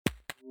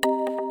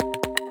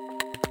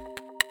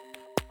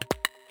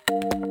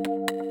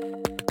Hello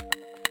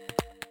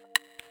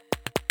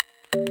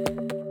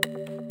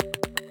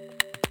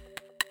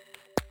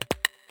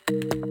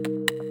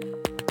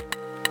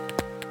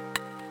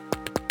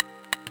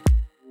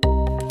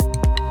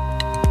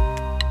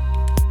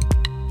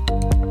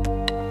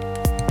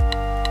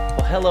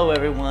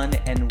everyone,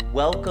 and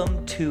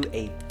welcome to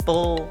a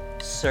full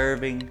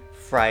serving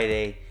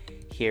Friday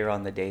here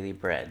on the Daily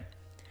Bread.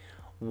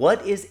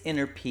 What is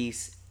inner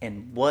peace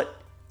and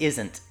what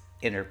isn't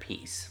inner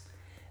peace?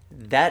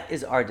 That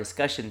is our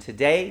discussion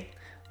today.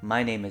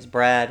 My name is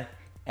Brad,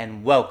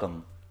 and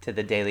welcome to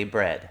the Daily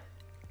Bread.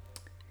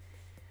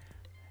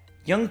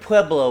 Young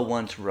Pueblo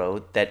once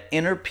wrote that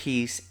inner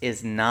peace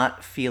is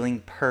not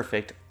feeling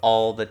perfect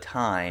all the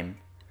time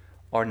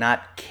or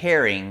not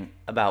caring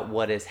about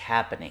what is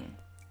happening.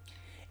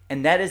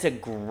 And that is a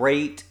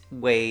great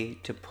way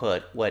to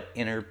put what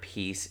inner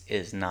peace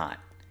is not.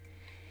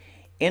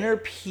 Inner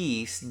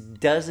peace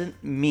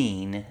doesn't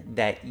mean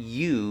that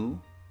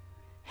you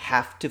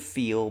have to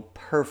feel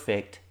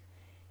perfect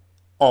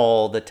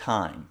all the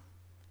time.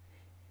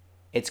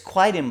 It's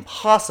quite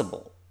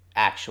impossible,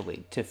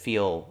 actually, to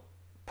feel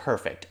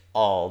perfect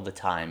all the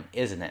time,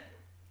 isn't it?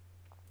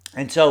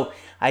 And so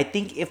I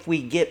think if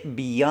we get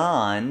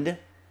beyond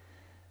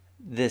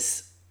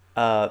this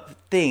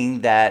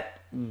thing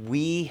that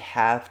we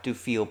have to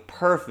feel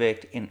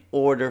perfect in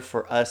order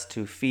for us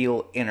to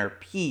feel inner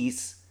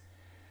peace,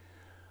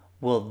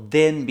 we'll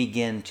then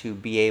begin to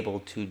be able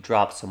to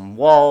drop some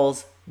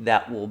walls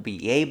that will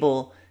be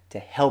able to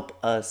help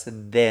us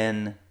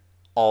then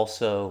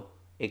also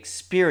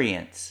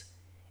experience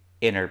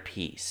inner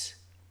peace.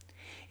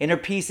 Inner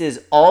peace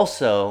is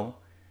also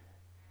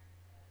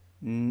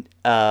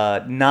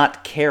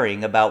not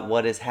caring about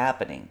what is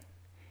happening.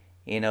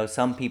 You know,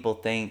 some people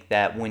think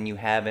that when you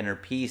have inner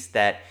peace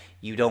that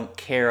you don't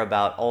care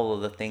about all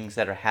of the things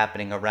that are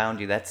happening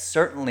around you. That's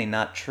certainly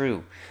not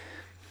true.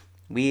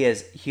 We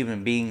as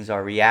human beings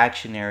are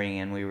reactionary,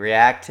 and we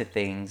react to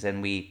things,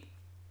 and we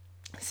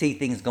see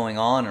things going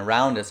on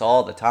around us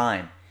all the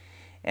time.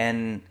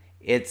 And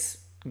it's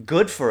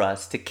good for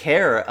us to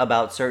care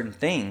about certain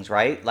things,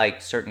 right?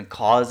 Like certain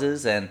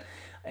causes and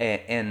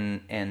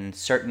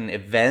certain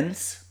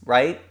events,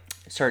 right?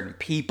 Certain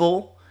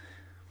people.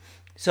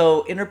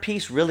 So inner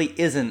peace really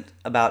isn't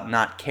about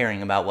not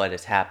caring about what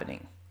is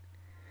happening.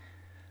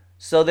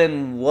 So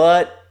then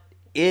what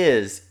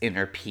is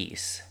inner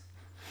peace?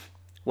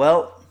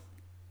 Well,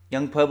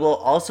 Young Pueblo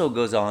also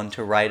goes on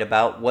to write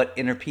about what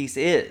inner peace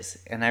is,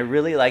 and I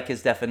really like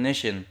his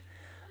definition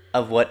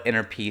of what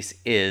inner peace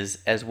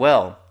is as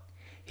well.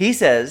 He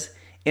says,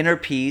 inner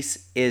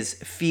peace is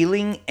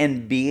feeling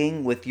and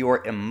being with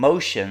your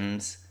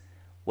emotions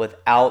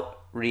without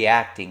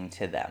reacting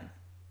to them.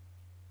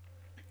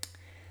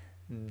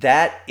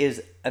 That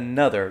is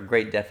another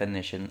great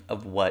definition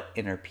of what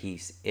inner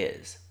peace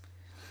is.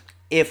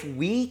 If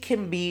we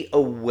can be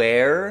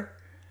aware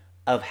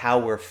of how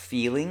we're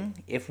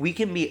feeling, if we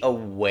can be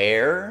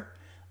aware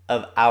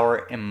of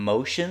our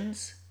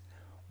emotions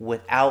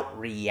without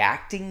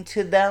reacting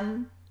to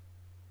them,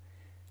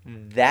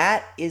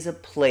 that is a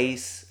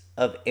place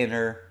of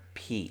inner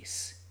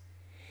peace.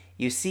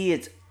 You see,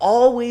 it's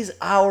always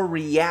our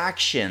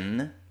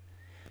reaction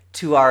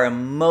to our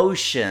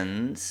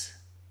emotions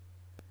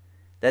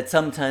that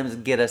sometimes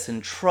get us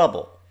in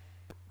trouble,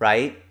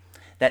 right?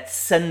 That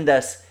send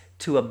us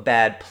to a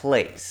bad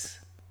place.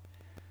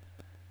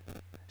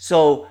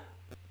 So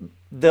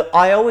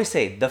I always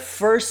say the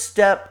first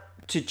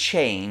step to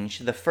change,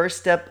 the first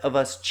step of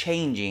us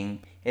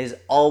changing is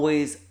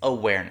always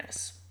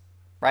awareness,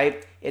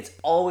 right? It's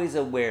always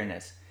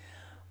awareness,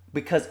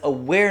 because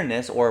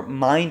awareness or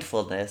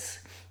mindfulness,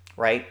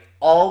 right,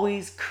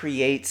 always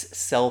creates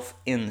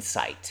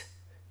self-insight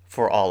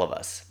for all of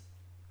us.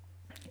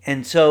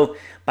 And so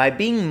by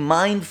being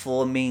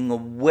mindful and being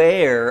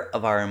aware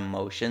of our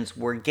emotions,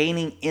 we're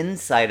gaining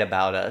insight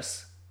about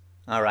us,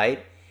 all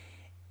right?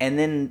 And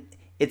then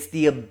it's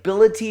the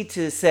ability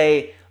to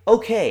say,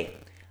 okay,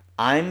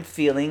 I'm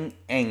feeling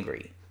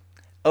angry.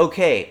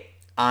 Okay,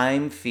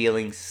 I'm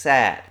feeling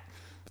sad.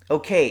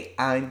 Okay,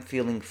 I'm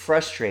feeling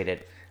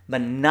frustrated,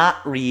 but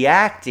not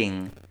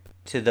reacting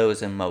to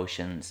those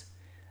emotions.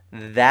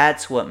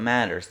 That's what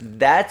matters.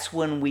 That's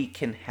when we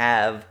can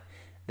have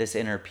this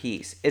inner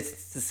peace.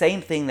 It's the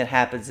same thing that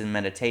happens in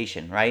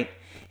meditation, right?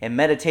 In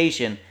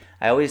meditation,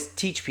 I always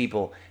teach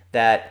people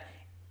that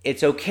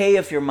it's okay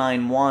if your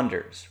mind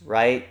wanders,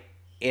 right?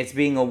 It's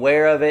being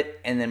aware of it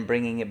and then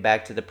bringing it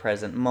back to the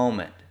present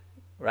moment,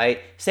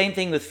 right? Same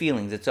thing with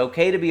feelings. It's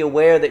okay to be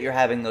aware that you're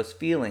having those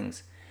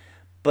feelings,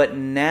 but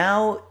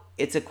now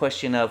it's a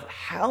question of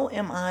how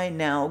am I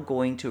now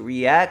going to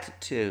react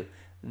to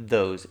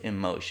those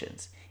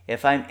emotions?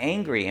 If I'm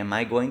angry, am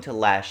I going to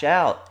lash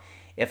out?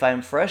 If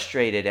I'm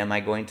frustrated, am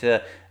I going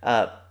to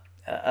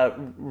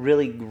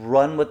really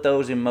run with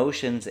those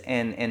emotions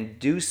and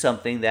do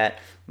something that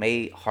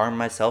may harm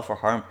myself or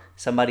harm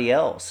somebody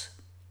else,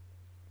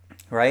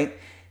 right?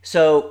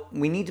 So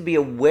we need to be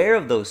aware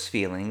of those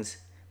feelings,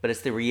 but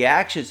it's the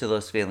reaction to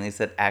those feelings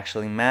that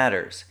actually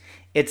matters.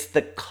 It's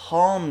the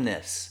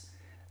calmness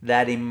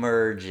that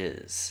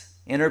emerges.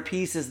 Inner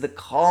peace is the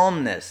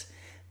calmness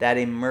that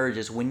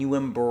emerges when you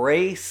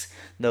embrace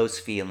those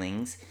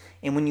feelings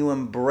and when you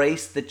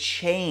embrace the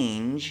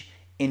change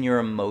in your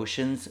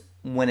emotions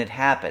when it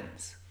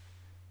happens,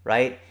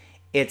 right?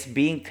 It's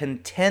being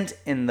content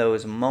in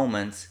those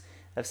moments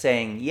of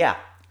saying, yeah,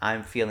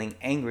 I'm feeling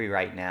angry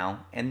right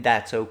now, and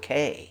that's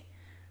okay,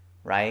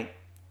 right?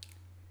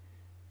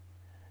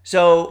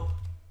 So,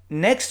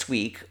 next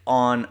week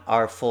on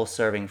our Full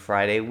Serving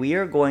Friday, we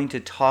are going to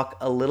talk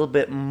a little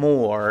bit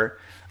more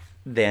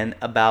then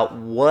about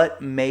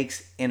what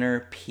makes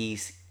inner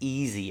peace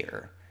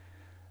easier.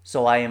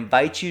 So, I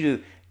invite you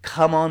to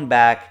come on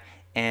back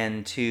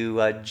and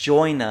to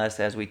join us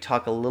as we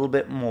talk a little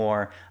bit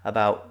more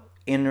about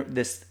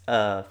this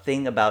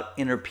thing about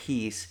inner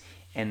peace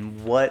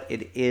and what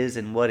it is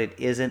and what it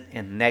isn't.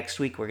 And next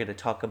week, we're going to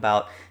talk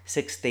about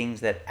 6 things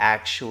that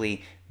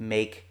actually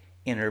make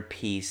inner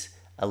peace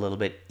a little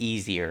bit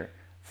easier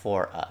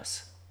for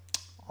us.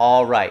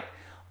 All right.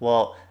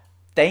 Well,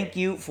 thank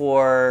you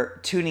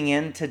for tuning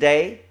in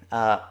today.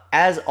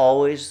 As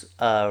always,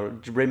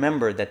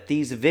 remember that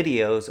these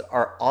videos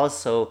are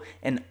also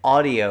an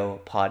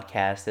audio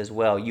podcast as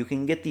well. You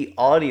can get the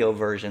audio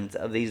versions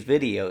of these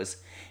videos,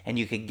 and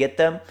you can get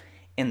them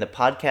in the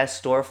podcast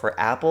store for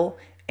Apple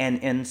and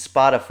in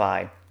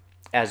Spotify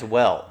as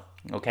well.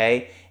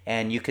 Okay?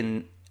 And you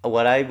can,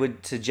 what I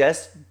would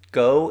suggest,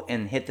 go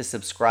and hit the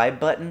subscribe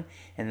button,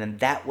 and then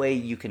that way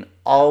you can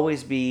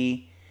always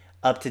be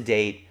up to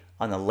date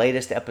on the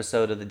latest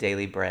episode of the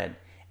Daily Bread.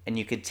 And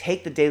you could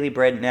take the Daily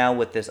Bread now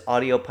with this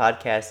audio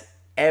podcast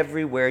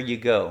everywhere you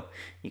go.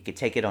 You could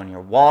take it on your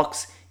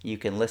walks, you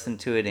can listen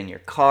to it in your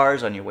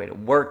cars, on your way to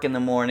work in the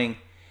morning.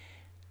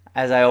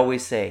 As I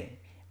always say,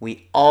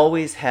 we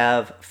always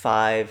have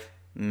 5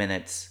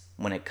 minutes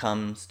when it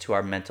comes to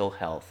our mental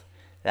health.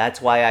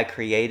 That's why I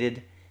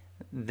created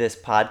this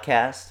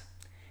podcast,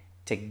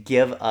 to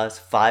give us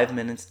 5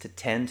 minutes to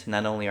tend to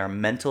not only our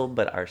mental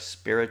but our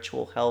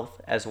spiritual health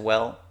as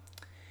well.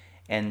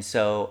 And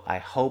so I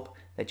hope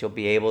that you'll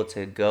be able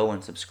to go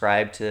and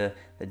subscribe to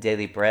the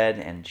Daily Bread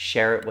and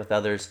share it with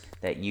others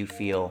that you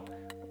feel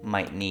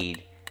might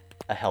need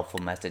a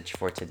helpful message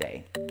for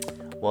today.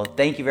 Well,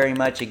 thank you very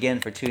much again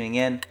for tuning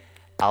in.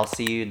 I'll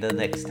see you the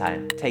next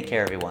time. Take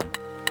care, everyone.